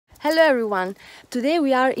Hello everyone! Today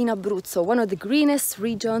we are in Abruzzo, one of the greenest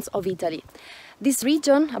regions of Italy. This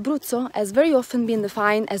region, Abruzzo, has very often been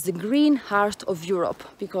defined as the green heart of Europe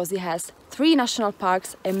because it has 3 national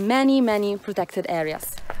parks and many protected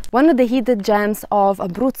areas. One of the hidden gems of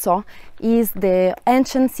Abruzzo is the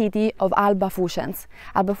ancient city of Alba Fucens.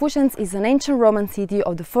 Alba Fucens is an ancient Roman city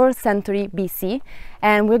of the 4th century BC,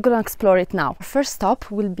 and we're going to explore it now. Our first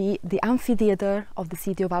stop will be the amphitheater of the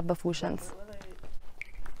city of Alba Fucens.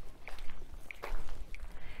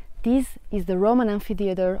 This is the Roman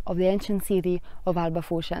amphitheater of the ancient city of Alba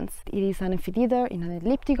Fucens. It is an amphitheater in an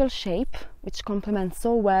elliptical shape, which complements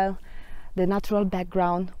so well the natural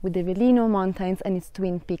background with the Velino mountains and its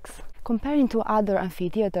twin peaks. Comparing to other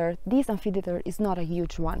amphitheaters, this amphitheater is not a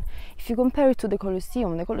huge one. If you compare it to the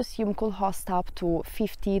Colosseum could host up to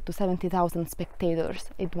 50 to 70,000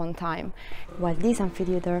 spectators at one time, while this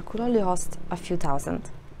amphitheater could only host a few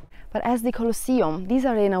thousand. But as the Colosseum, this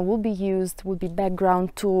arena will be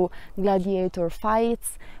background to gladiator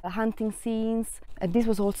fights, hunting scenes, and this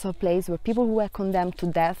was also a place where people who were condemned to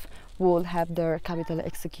death would have their capital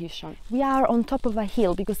execution. We are on top of a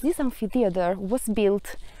hill because this amphitheater was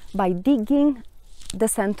built by digging the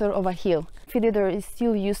center of a hill. The amphitheater is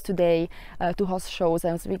still used today to host shows,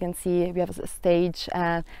 and as we can see we have a stage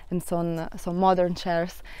and some modern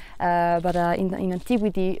chairs, but in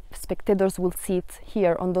antiquity spectators will sit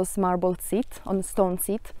here on those marble seats, on the stone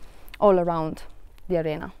seat, all around the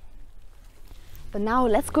arena. But now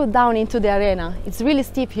let's go down into the arena. It's really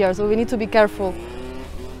steep here, so we need to be careful.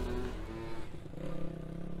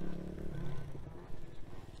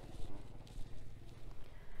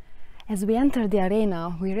 As we enter the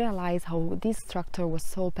arena, we realize how this structure was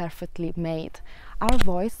so perfectly made. Our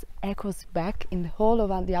voice echoes back in the whole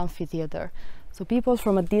of the amphitheater, so people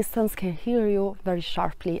from a distance can hear you very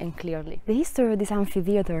sharply and clearly. The history of this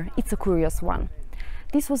amphitheater, it's a curious one.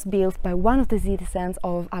 This was built by one of the citizens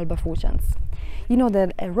of Alba Fucens. You know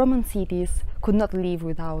that Roman cities could not live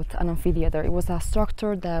without an amphitheater. It was a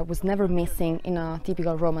structure that was never missing in a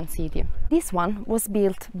typical Roman city. This one was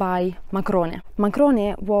built by Macrone.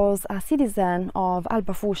 Macrone was a citizen of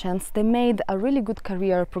Alba Fucens that made a really good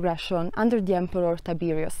career progression under the Emperor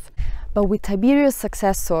Tiberius. But with Tiberius'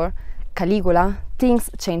 successor, Caligula, things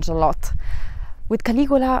changed a lot. With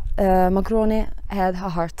Caligula, Macrone had a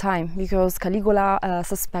hard time because Caligula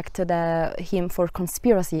suspected him for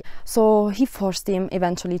conspiracy, so he forced him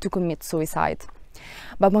eventually to commit suicide.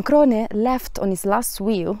 But Macrone left on his last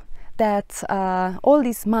will that all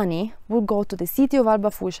this money would go to the city of Alba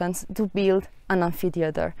Fucens to build an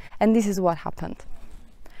amphitheater, and this is what happened.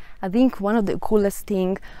 I think one of the coolest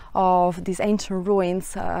things of these ancient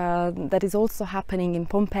ruins that is also happening in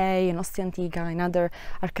Pompeii and Ostia Antica and other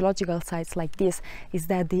archaeological sites like this is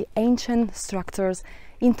that the ancient structures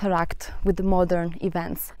interact with the modern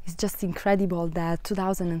events. It's just incredible that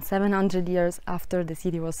 2,700 years after the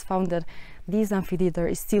city was founded, this amphitheater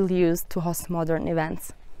is still used to host modern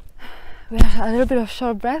events. We have a little bit of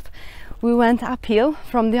short breath. We went uphill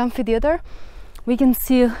from the amphitheater. We can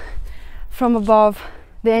see from above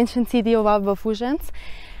the ancient city of Alba Fucens,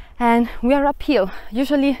 and we are uphill.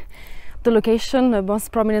 Usually the location, the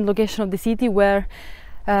most prominent location of the city where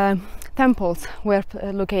temples were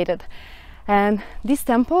located, and this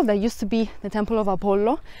temple that used to be the temple of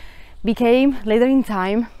Apollo became later in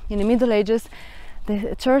time, in the Middle Ages,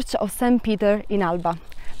 the church of St. Peter in Alba.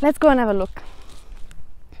 Let's go and have a look.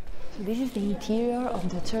 So this is the interior of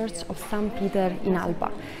the church of St. Peter in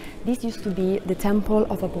Alba. This used to be the temple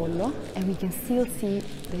of Apollo, and we can still see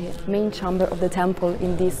the main chamber of the temple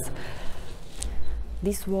in this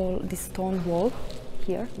wall, this stone wall.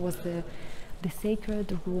 Here was the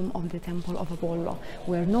sacred room of the temple of Apollo,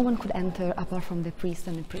 where no one could enter apart from the priest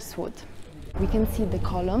and the priesthood. We can see the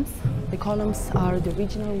columns. The columns are the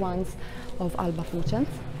original ones of Alba Fucens.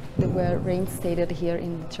 They were reinstated here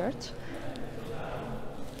in the church.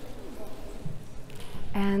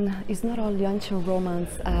 And it's not only ancient Romans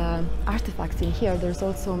artifacts in here, there's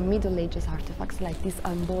also Middle Ages artifacts like this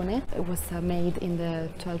ambone. It was made in the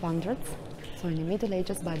 1200s, so in the Middle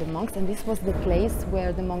Ages by the monks, and this was the place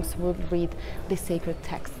where the monks would read the sacred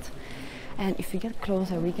text. And if you get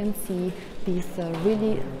closer, we can see this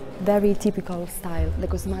really very typical style, the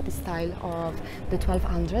cosmatic style of the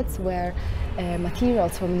 1200s, where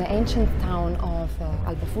materials from the ancient town of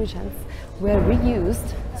Alba Fucens were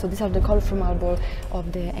reused. So these are the colors from marble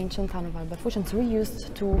of the ancient town of Alba Fucens,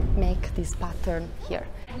 reused to make this pattern here.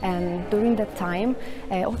 And during that time,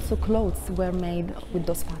 also clothes were made with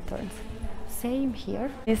those patterns. Same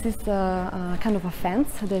here. This is a kind of a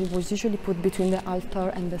fence that was usually put between the altar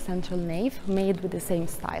and the central nave, made with the same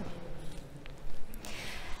style.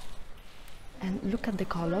 And look at the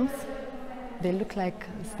columns. They look like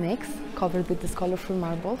snakes covered with these colorful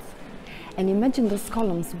marbles. And imagine those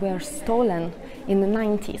columns were stolen in the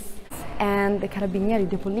 90s. And the Carabinieri,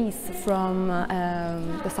 the police from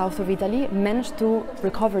the south of Italy, managed to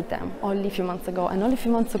recover them only a few months ago. And only a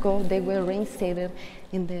few months ago, they were reinstated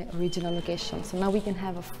in the original location. So now we can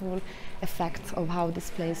have a full effect of how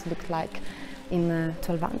this place looked like in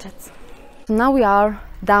 1200s. So now we are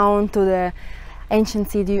down to the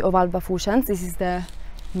ancient city of Alba Fucens. This is the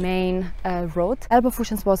main road. Alba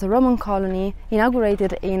Fucens was a Roman colony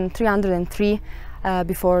inaugurated in 303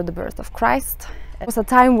 before the birth of Christ. It was a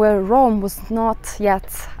time where Rome was not yet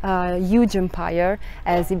a huge empire,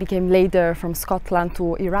 as it became later from Scotland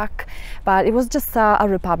to Iraq, but it was just a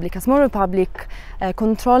republic, a small republic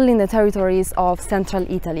controlling the territories of central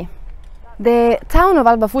Italy. The town of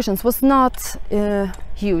Alba Fucens was not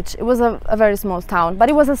huge. It was a very small town, but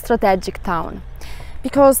it was a strategic town,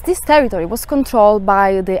 because this territory was controlled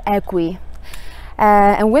by the Equi.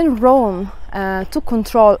 And when Rome took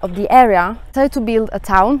control of the area, it decided to build a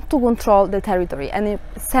town to control the territory, and it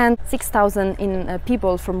sent 6,000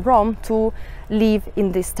 people from Rome to live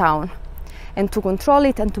in this town and to control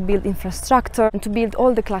it and to build infrastructure and to build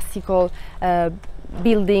all the classical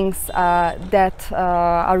buildings that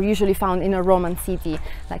are usually found in a Roman city,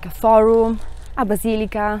 like a forum, a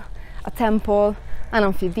basilica, a temple, an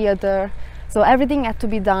amphitheater. So everything had to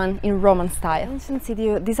be done in Roman style. Ancient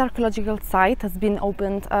city, this archaeological site has been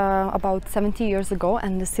opened about 70 years ago,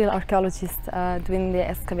 and there's still archaeologists doing the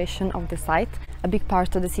excavation of the site. A big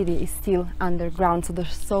part of the city is still underground, so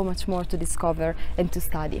there's so much more to discover and to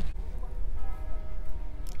study.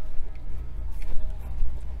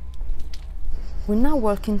 We're now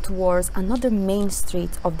walking towards another main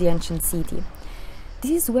street of the ancient city.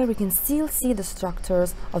 This is where we can still see the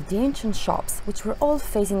structures of the ancient shops, which were all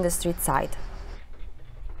facing the street side.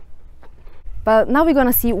 But now we're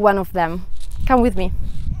gonna see one of them. Come with me.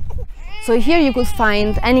 So here you could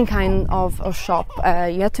find any kind of shop.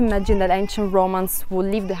 You have to imagine that ancient Romans would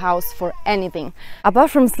leave the house for anything. Apart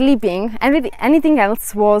from sleeping, anything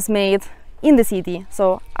else was made in the city,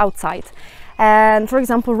 so outside. And for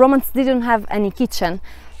example, Romans didn't have any kitchen.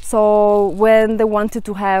 So when they wanted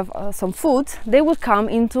to have some food, they would come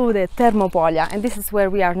into the Thermopolia, and this is where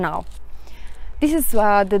we are now. This is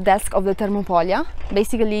the desk of the Thermopolia.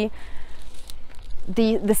 Basically,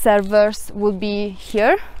 the servers would be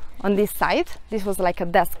here on this side. This was like a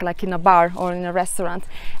desk, like in a bar or in a restaurant.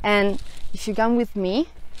 And if you come with me,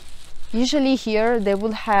 usually here they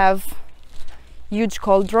would have huge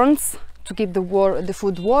cauldrons to keep the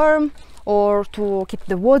food warm, or to keep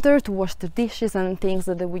the water, to wash the dishes and things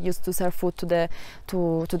that they would use to serve food to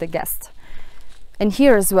the guests. And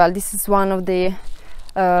here as well, this is one of the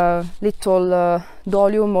little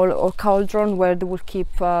dolium or cauldron where they would keep,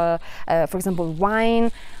 for example,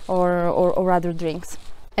 wine or other drinks.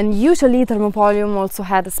 And usually Thermopolium also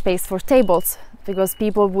had a space for tables, because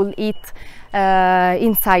people would eat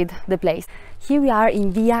inside the place. Here we are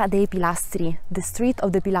in Via dei Pilastri, the street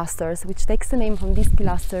of the pilasters, which takes the name from these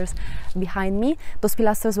pilasters behind me. Those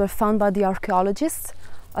pilasters were found by the archaeologists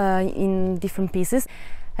in different pieces,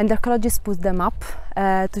 and the archaeologists put them up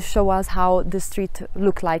to show us how the street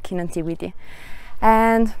looked like in antiquity.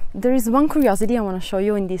 And there is one curiosity I want to show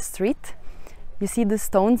you in this street. You see the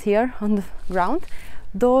stones here on the ground?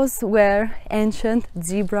 Those were ancient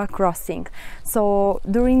zebra crossing. So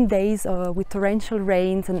during days with torrential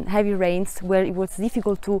rains and heavy rains, where it was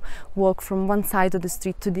difficult to walk from one side of the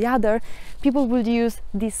street to the other, people would use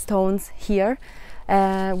these stones here.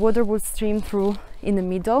 Water would stream through in the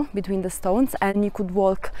middle between the stones, and you could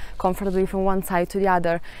walk comfortably from one side to the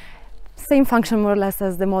other. Same function more or less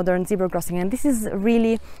as the modern zebra crossing, and this is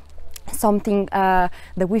really something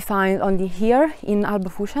that we find only here in Alba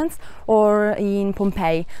Fucens or in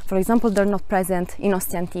Pompeii. For example, they're not present in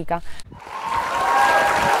Ostia Antica.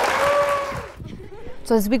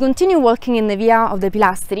 So as we continue walking in the Via of the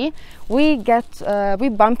Pilastri, we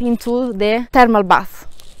bump into the thermal bath.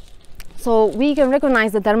 So we can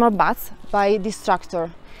recognize the thermal bath by this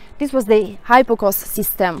structure. This was the hypocauste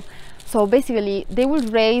system. So basically, they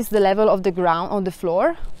would raise the level of the ground, on the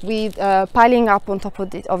floor, with piling up on top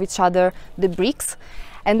of each other the bricks,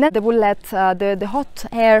 and then they would let the hot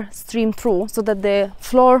air stream through, so that the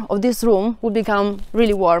floor of this room would become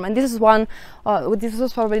really warm. And this is this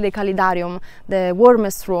was probably the Calidarium, the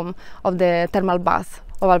warmest room of the thermal bath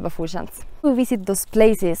of Alba Fucens. When we visit those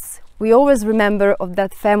places, we always remember of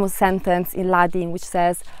that famous sentence in Latin which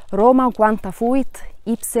says "Roma quanta fuit,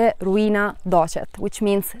 ipse ruina docet," which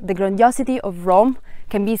means the grandiosity of Rome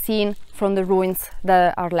can be seen from the ruins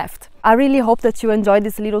that are left. I really hope that you enjoyed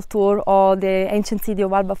this little tour of the ancient city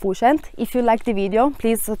of Alba Fucens. If you liked the video,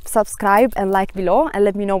 please subscribe and like below and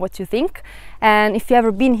let me know what you think. And if you've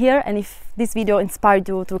ever been here and if this video inspired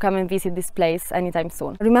you to come and visit this place anytime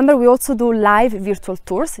soon. Remember, we also do live virtual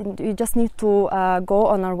tours. You just need to go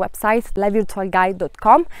on our website,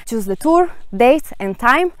 livevirtualguide.com, choose the tour, date and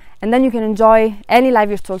time, and then you can enjoy any live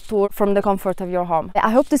virtual tour from the comfort of your home.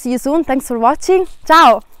 I hope to see you soon. Thanks for watching.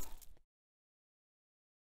 Ciao!